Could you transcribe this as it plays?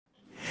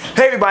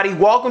Hey everybody,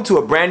 welcome to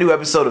a brand new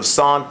episode of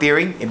Song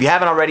Theory. If you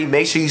haven't already,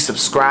 make sure you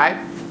subscribe.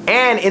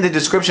 And in the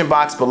description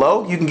box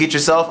below, you can get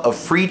yourself a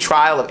free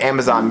trial of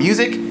Amazon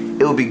Music.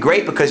 It will be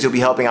great because you'll be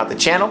helping out the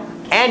channel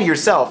and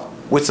yourself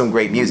with some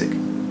great music.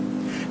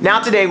 Now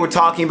today we're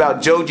talking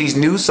about Joji's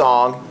new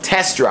song,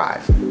 Test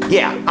Drive.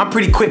 Yeah, I'm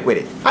pretty quick with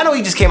it. I know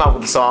he just came out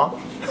with the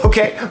song,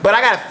 okay? But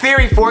I got a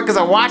theory for it because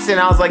I watched it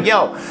and I was like,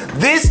 yo,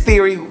 this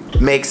theory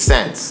makes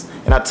sense.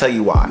 And I'll tell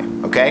you why,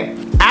 okay?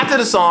 After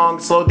the song,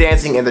 Slow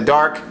Dancing in the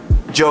Dark,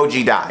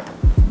 Joji died.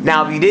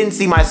 Now, if you didn't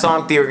see my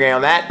song theory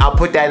on that, I'll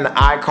put that in the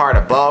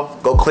iCard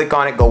above. Go click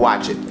on it, go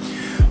watch it.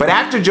 But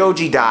after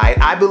Joji died,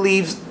 I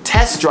believe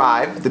Test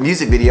Drive, the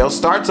music video,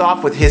 starts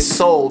off with his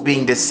soul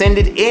being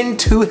descended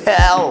into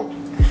hell.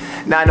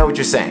 Now, I know what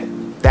you're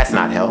saying. That's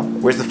not hell.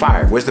 Where's the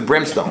fire? Where's the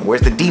brimstone?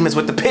 Where's the demons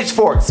with the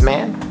pitchforks,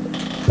 man?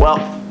 Well,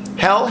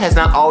 hell has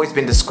not always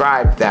been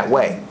described that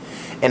way.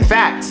 In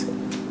fact,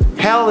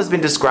 hell has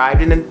been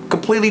described in a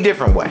completely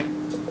different way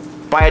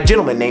by a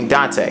gentleman named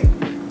Dante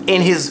in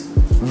his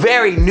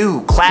very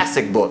new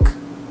classic book,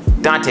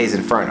 Dante's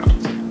Inferno.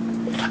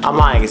 I'm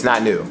lying, it's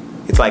not new.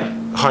 It's like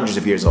hundreds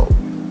of years old.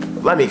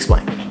 Let me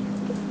explain.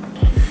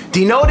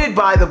 Denoted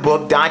by the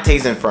book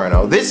Dante's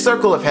Inferno, this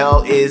circle of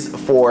hell is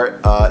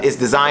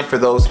designed for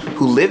those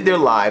who live their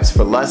lives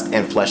for lust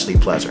and fleshly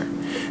pleasure.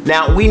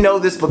 Now, we know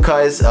this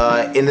because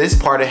in this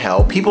part of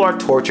hell, people are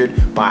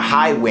tortured by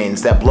high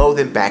winds that blow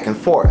them back and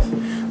forth,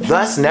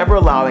 thus never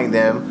allowing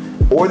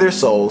them or their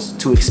souls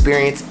to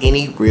experience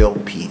any real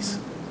peace.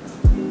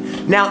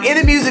 Now, in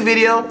the music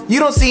video, you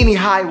don't see any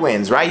high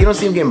winds, right? You don't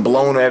see them getting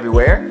blown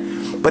everywhere.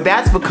 But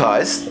that's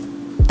because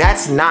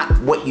that's not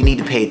what you need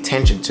to pay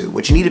attention to.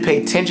 What you need to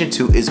pay attention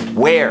to is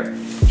where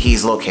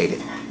he's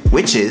located,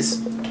 which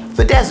is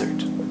the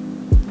desert.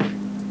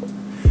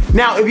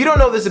 Now, if you don't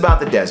know this about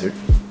the desert,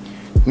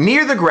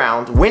 near the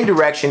ground, wind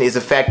direction is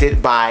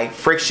affected by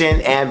friction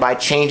and by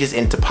changes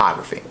in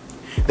topography.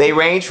 They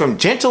range from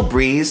gentle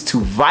breeze to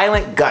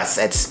violent gusts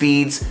at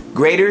speeds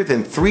greater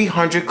than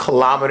 300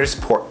 kilometers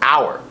per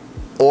hour,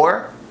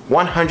 or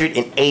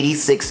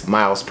 186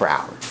 miles per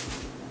hour.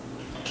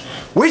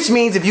 Which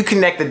means if you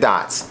connect the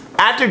dots,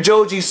 after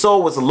Joji's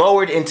soul was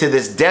lowered into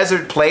this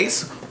desert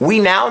place, we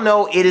now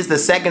know it is the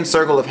second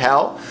circle of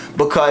hell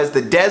because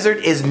the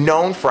desert is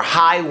known for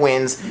high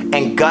winds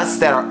and gusts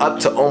that are up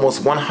to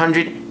almost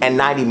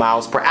 190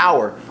 miles per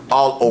hour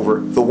all over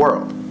the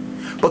world.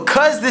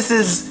 Because this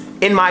is,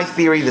 in my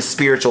theory, the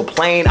spiritual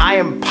plane, I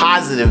am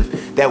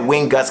positive that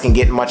wind gusts can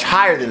get much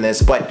higher than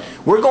this, but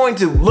we're going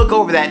to look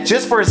over that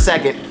just for a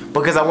second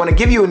because I want to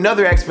give you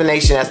another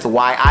explanation as to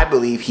why I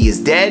believe he is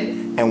dead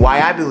and why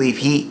I believe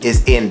he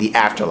is in the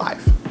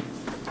afterlife.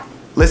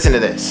 Listen to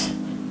this.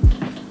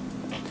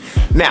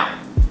 Now,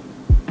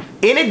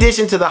 in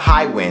addition to the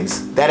high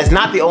winds, that is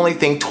not the only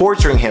thing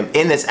torturing him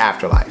in this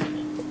afterlife.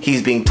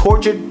 He's being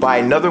tortured by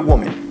another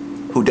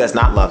woman who does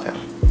not love him.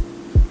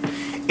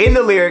 In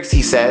the lyrics,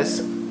 he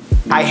says,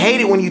 "I hate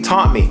it when you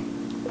taunt me.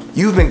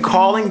 You've been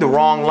calling the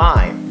wrong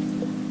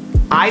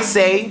line. I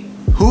say,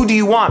 who do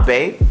you want,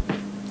 babe?"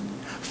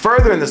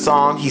 Further in the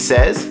song, he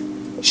says,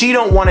 "She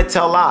don't want to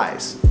tell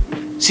lies.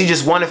 She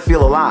just want to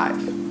feel alive.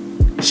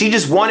 She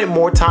just wanted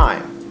more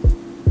time.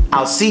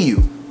 I'll see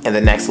you in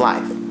the next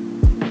life."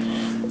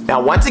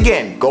 Now, once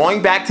again,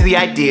 going back to the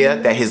idea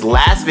that his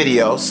last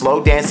video,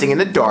 Slow Dancing in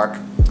the Dark,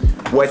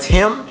 was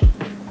him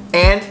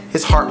and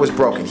his heart was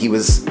broken. He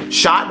was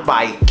shot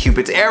by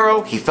Cupid's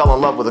arrow. He fell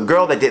in love with a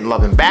girl that didn't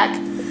love him back.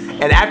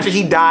 And after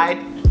he died,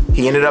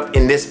 he ended up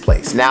in this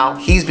place. Now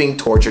he's being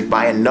tortured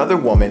by another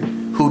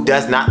woman who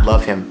does not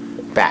love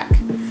him back.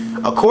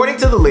 According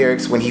to the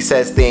lyrics, when he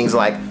says things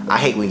like, "I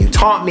hate when you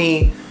taunt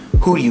me,"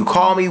 "Who do you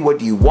call me? What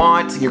do you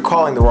want? You're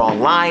calling the wrong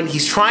line,"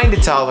 he's trying to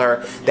tell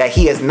her that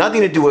he has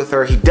nothing to do with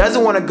her. He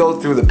doesn't want to go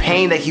through the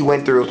pain that he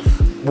went through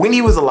when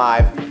he was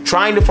alive,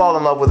 trying to fall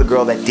in love with a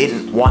girl that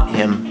didn't want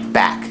him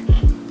back.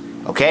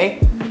 Okay?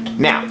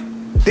 Now,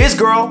 this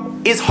girl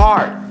is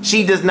hard.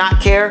 She does not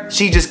care.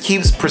 She just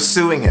keeps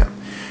pursuing him.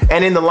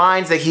 And in the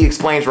lines that he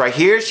explains right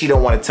here, she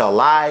don't want to tell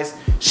lies.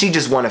 She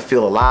just want to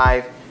feel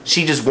alive.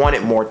 She just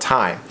wanted more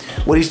time.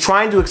 What he's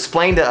trying to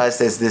explain to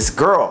us is this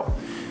girl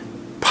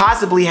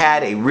possibly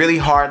had a really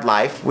hard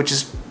life, which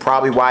is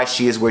probably why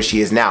she is where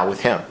she is now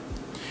with him.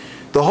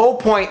 The whole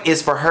point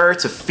is for her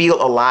to feel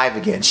alive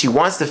again. She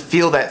wants to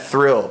feel that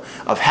thrill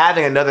of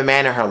having another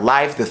man in her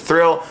life, the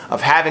thrill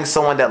of having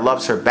someone that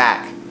loves her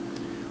back.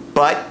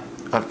 But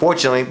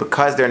unfortunately,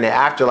 because they're in the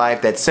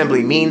afterlife, that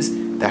simply means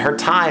that her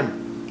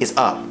time is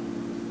up.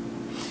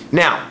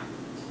 Now,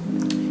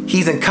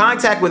 he's in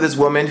contact with this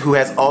woman who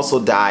has also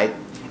died.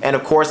 And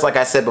of course, like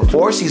I said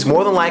before, she's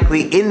more than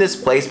likely in this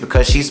place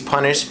because she's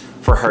punished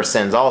for her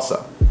sins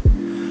also.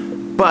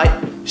 But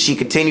she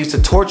continues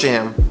to torture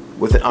him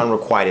with an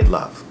unrequited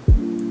love.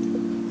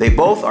 They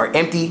both are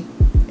empty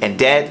and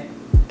dead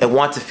and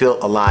want to feel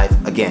alive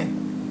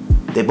again.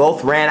 They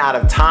both ran out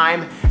of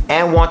time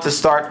and want to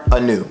start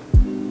anew.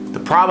 The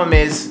problem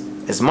is,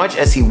 as much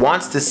as he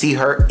wants to see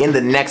her in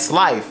the next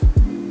life,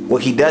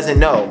 what he doesn't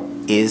know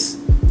is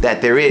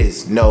that there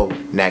is no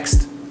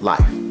next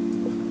life.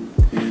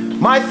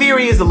 My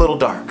theory is a little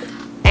dark,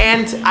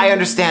 and I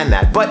understand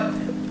that, but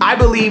I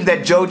believe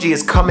that Joji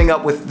is coming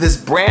up with this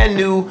brand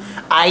new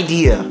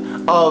idea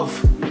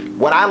of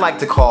what I like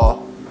to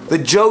call the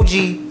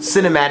Joji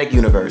cinematic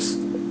universe.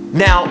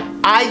 Now,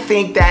 I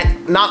think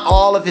that not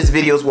all of his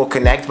videos will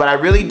connect, but I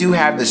really do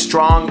have the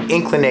strong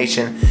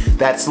inclination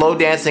that Slow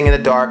Dancing in the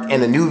Dark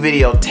and the new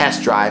video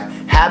Test Drive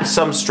have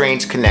some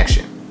strange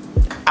connection.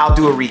 I'll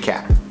do a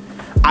recap.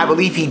 I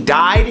believe he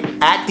died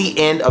at the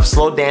end of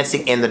Slow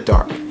Dancing in the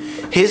Dark.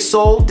 His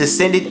soul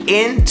descended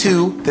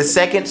into the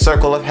second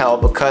circle of hell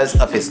because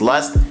of his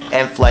lust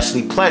and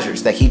fleshly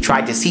pleasures that he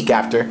tried to seek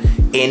after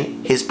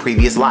in his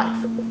previous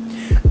life.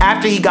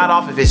 After he got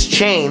off of his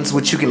chains,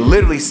 which you can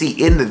literally see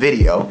in the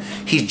video,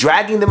 he's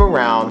dragging them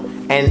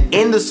around, and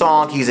in the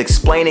song he's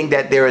explaining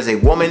that there is a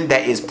woman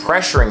that is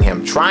pressuring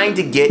him, trying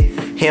to get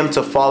him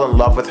to fall in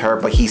love with her,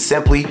 but he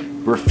simply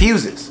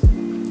refuses.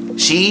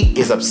 She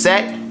is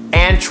upset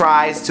and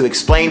tries to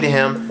explain to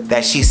him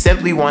that she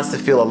simply wants to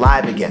feel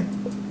alive again.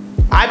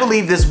 I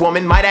believe this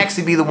woman might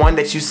actually be the one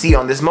that you see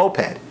on this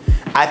moped.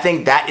 I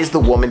think that is the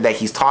woman that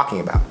he's talking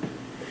about.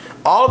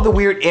 All of the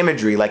weird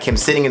imagery, like him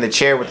sitting in the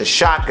chair with a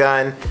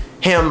shotgun,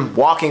 him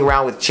walking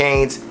around with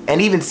chains,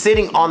 and even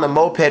sitting on the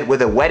moped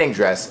with a wedding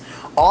dress,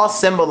 all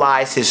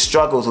symbolize his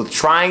struggles with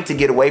trying to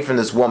get away from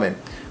this woman,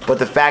 but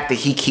the fact that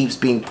he keeps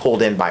being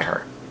pulled in by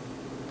her.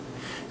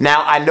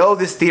 Now, I know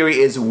this theory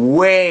is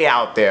way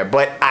out there,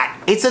 but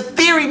it's a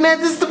theory, man.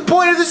 This is the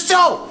point of the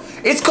show.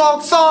 It's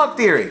called song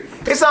theory.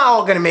 It's not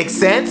all gonna make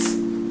sense.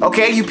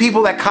 Okay, you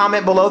people that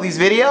comment below these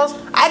videos,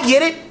 I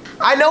get it.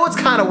 I know it's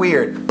kind of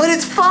weird, but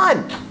it's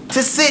fun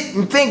to sit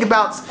and think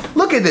about.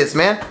 Look at this,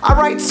 man. I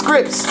write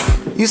scripts.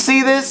 You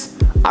see this?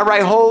 I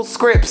write whole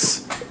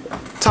scripts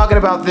talking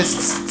about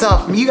this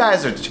stuff. You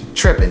guys are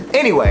tripping.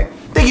 Anyway,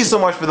 thank you so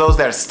much for those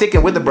that are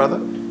sticking with the brother.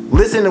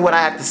 Listen to what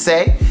I have to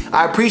say.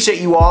 I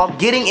appreciate you all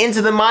getting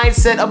into the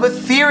mindset of a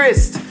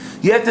theorist.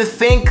 You have to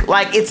think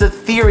like it's a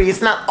theory.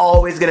 It's not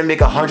always gonna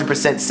make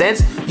 100%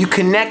 sense. You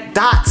connect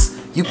dots.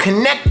 You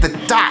connect the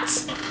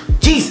dots.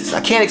 Jesus,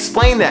 I can't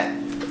explain that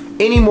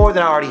any more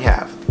than I already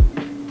have.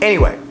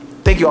 Anyway,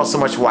 thank you all so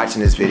much for watching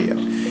this video.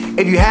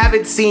 If you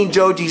haven't seen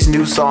Joji's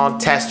new song,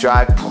 Test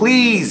Drive,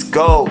 please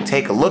go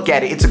take a look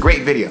at it. It's a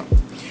great video.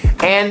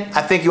 And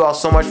I thank you all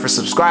so much for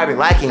subscribing,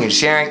 liking, and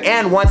sharing.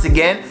 And once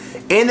again,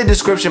 in the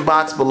description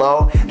box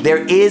below,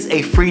 there is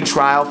a free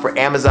trial for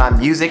Amazon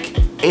Music.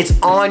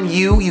 It's on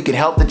you. You can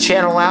help the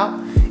channel out.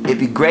 It'd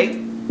be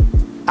great.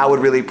 I would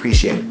really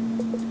appreciate it.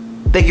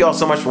 Thank you all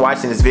so much for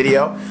watching this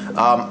video.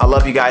 I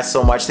love you guys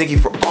so much. Thank you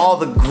for all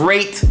the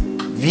great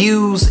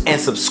views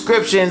and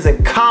subscriptions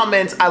and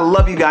comments. I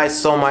love you guys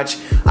so much.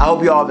 I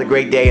hope you all have a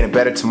great day and a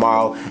better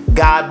tomorrow.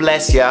 God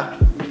bless ya.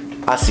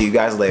 I'll see you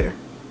guys later.